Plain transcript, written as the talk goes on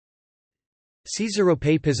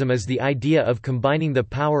Caesaropapism is the idea of combining the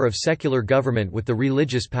power of secular government with the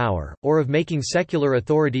religious power, or of making secular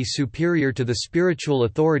authority superior to the spiritual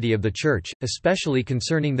authority of the Church, especially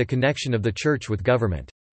concerning the connection of the Church with government.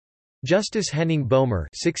 Justus Henning Boehmer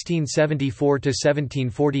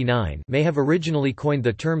 (1674–1749) may have originally coined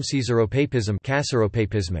the term Caesaropapism,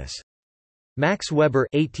 Caesaropapismus. Max Weber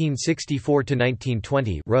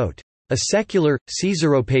 (1864–1920) wrote, "A secular,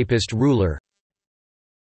 Caesaropapist ruler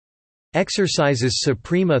exercises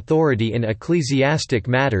supreme authority in ecclesiastic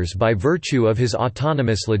matters by virtue of his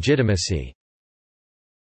autonomous legitimacy."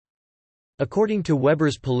 According to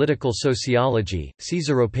Weber's political sociology,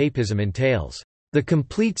 Caesaropapism entails the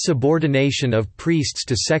complete subordination of priests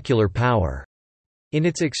to secular power. In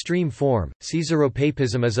its extreme form,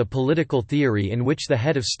 Caesaropapism is a political theory in which the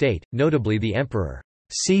head of state, notably the emperor,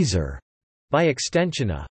 Caesar, by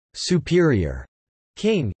extension a superior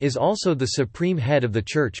king, is also the supreme head of the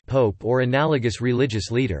Church, pope, or analogous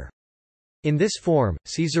religious leader. In this form,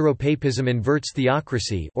 Caesaropapism inverts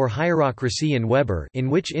theocracy or hierocracy in Weber, in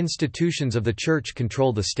which institutions of the Church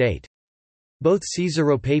control the state. Both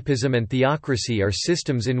Caesaropapism and theocracy are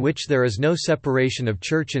systems in which there is no separation of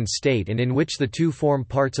church and state and in which the two form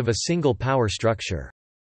parts of a single power structure.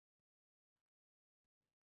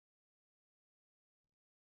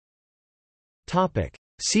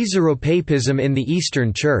 Caesaropapism in the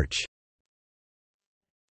Eastern Church.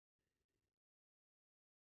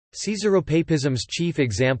 Caesaropapism's chief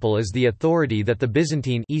example is the authority that the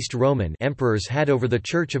Byzantine East Roman emperors had over the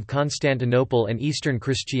Church of Constantinople and Eastern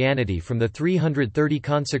Christianity from the 330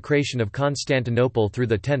 consecration of Constantinople through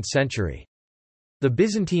the 10th century. The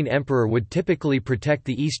Byzantine emperor would typically protect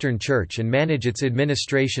the Eastern Church and manage its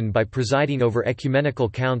administration by presiding over ecumenical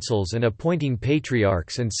councils and appointing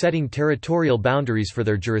patriarchs and setting territorial boundaries for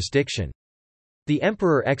their jurisdiction. The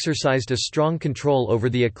emperor exercised a strong control over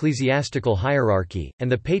the ecclesiastical hierarchy,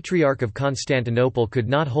 and the Patriarch of Constantinople could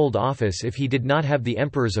not hold office if he did not have the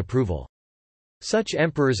emperor's approval. Such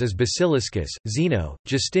emperors as Basiliscus, Zeno,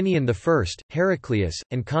 Justinian I, Heraclius,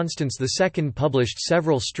 and Constans II published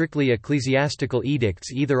several strictly ecclesiastical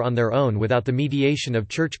edicts either on their own without the mediation of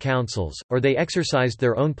church councils, or they exercised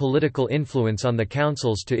their own political influence on the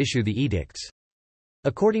councils to issue the edicts.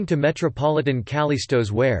 According to Metropolitan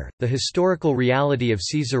Kallistos Ware, the historical reality of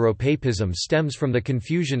Caesaropapism stems from the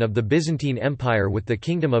confusion of the Byzantine Empire with the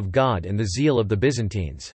Kingdom of God and the zeal of the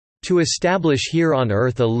Byzantines to establish here on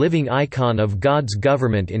earth a living icon of God's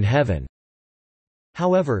government in heaven.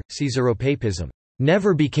 However, Caesaropapism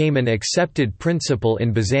never became an accepted principle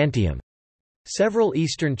in Byzantium. Several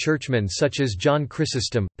Eastern churchmen such as John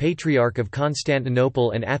Chrysostom, Patriarch of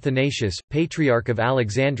Constantinople, and Athanasius, Patriarch of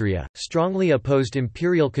Alexandria, strongly opposed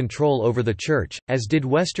imperial control over the Church, as did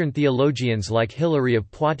Western theologians like Hilary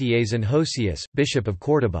of Poitiers and Hosius, Bishop of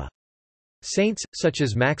Córdoba. Saints, such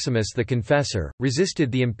as Maximus the Confessor,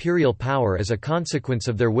 resisted the imperial power as a consequence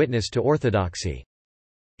of their witness to orthodoxy.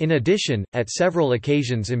 In addition, at several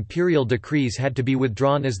occasions imperial decrees had to be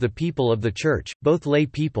withdrawn as the people of the Church, both lay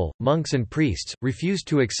people, monks and priests, refused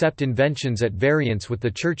to accept inventions at variance with the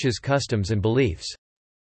Church's customs and beliefs.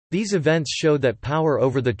 These events show that power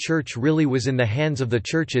over the Church really was in the hands of the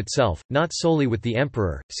Church itself, not solely with the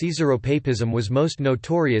emperor. Caesaropapism was most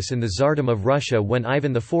notorious in the Tsardom of Russia when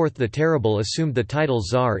Ivan IV the Terrible assumed the title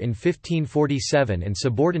Tsar in 1547 and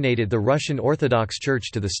subordinated the Russian Orthodox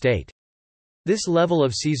Church to the state. This level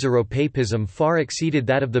of Caesaropapism far exceeded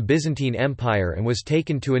that of the Byzantine Empire and was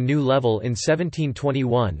taken to a new level in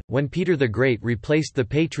 1721, when Peter the Great replaced the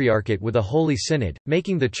Patriarchate with a Holy Synod,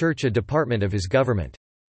 making the Church a department of his government.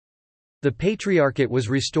 The Patriarchate was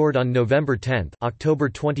restored on November 10, October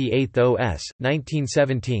 28 OS,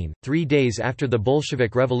 1917, 3 days after the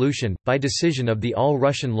Bolshevik Revolution, by decision of the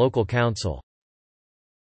All-Russian Local Council.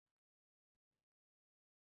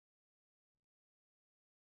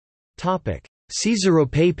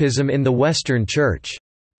 Caesaropapism in the Western Church.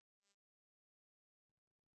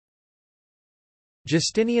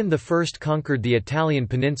 Justinian I conquered the Italian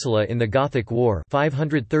peninsula in the Gothic War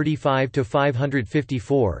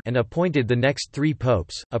 535–554 and appointed the next 3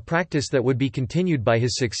 popes, a practice that would be continued by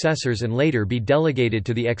his successors and later be delegated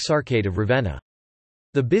to the Exarchate of Ravenna.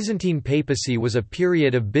 The Byzantine papacy was a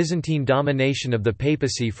period of Byzantine domination of the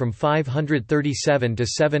papacy from 537 to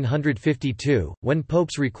 752, when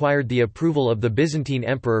popes required the approval of the Byzantine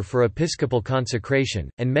emperor for episcopal consecration,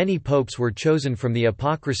 and many popes were chosen from the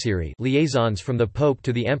apocrysarii, liaisons from the pope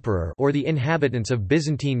to the emperor, or the inhabitants of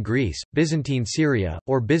Byzantine Greece, Byzantine Syria,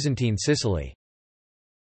 or Byzantine Sicily.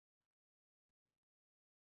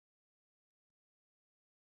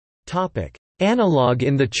 Analogue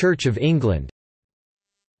in the Church of England.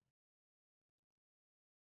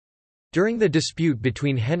 During the dispute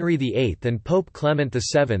between Henry VIII and Pope Clement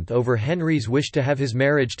VII over Henry's wish to have his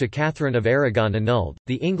marriage to Catherine of Aragon annulled,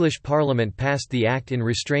 the English Parliament passed the Act in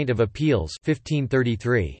Restraint of Appeals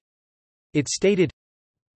 1533. It stated,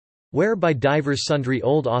 "Where by divers sundry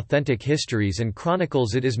old authentic histories and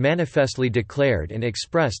chronicles it is manifestly declared and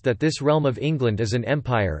expressed that this realm of England is an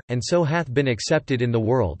empire, and so hath been accepted in the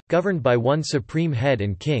world, governed by one supreme head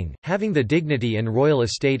and king, having the dignity and royal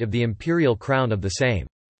estate of the imperial crown of the same."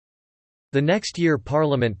 The next year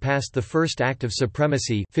Parliament passed the First Act of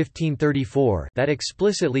Supremacy 1534 that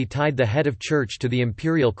explicitly tied the head of church to the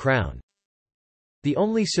imperial crown. The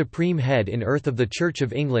only supreme head in earth of the Church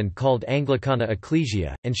of England called Anglicana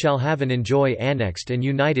Ecclesia, and shall have and enjoy annexed and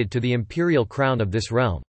united to the imperial crown of this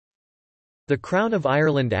realm. The Crown of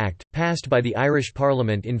Ireland Act, passed by the Irish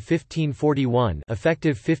Parliament in 1541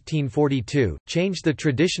 effective 1542, changed the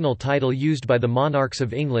traditional title used by the monarchs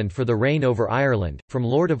of England for the reign over Ireland, from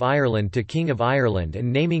Lord of Ireland to King of Ireland,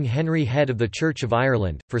 and naming Henry head of the Church of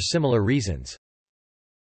Ireland, for similar reasons.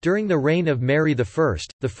 During the reign of Mary I,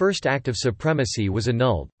 the First Act of Supremacy was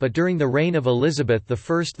annulled, but during the reign of Elizabeth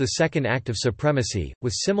I the Second Act of Supremacy,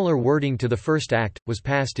 with similar wording to the First Act, was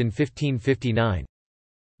passed in 1559.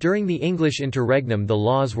 During the English interregnum the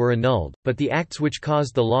laws were annulled, but the acts which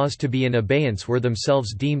caused the laws to be in abeyance were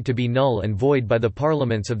themselves deemed to be null and void by the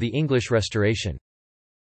parliaments of the English Restoration.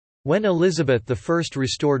 When Elizabeth I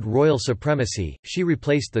restored royal supremacy, she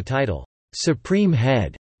replaced the title, "Supreme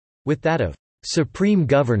Head", with that of "Supreme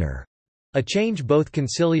Governor", a change both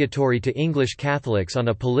conciliatory to English Catholics on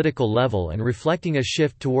a political level and reflecting a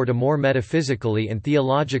shift toward a more metaphysically and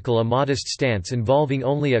theological modest stance involving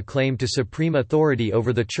only a claim to supreme authority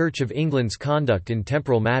over the Church of England's conduct in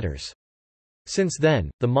temporal matters. Since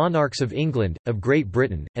then, the monarchs of England, of Great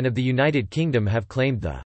Britain, and of the United Kingdom have claimed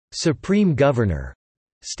the "Supreme Governor"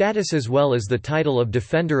 status as well as the title of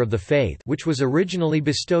Defender of the Faith, which was originally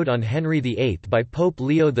bestowed on Henry VIII by Pope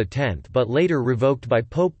Leo X but later revoked by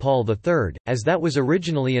Pope Paul III, as that was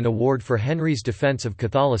originally an award for Henry's defense of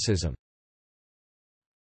Catholicism.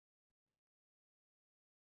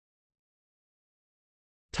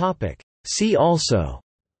 See also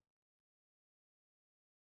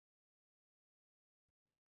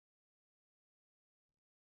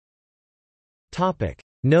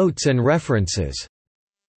Notes and references.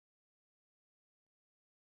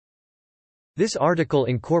 This article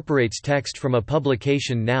incorporates text from a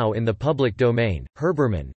publication now in the public domain.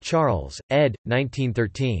 Herbermann, Charles, ed.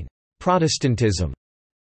 1913. Protestantism.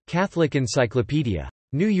 Catholic Encyclopedia.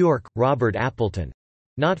 New York, Robert Appleton.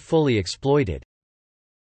 Not fully exploited.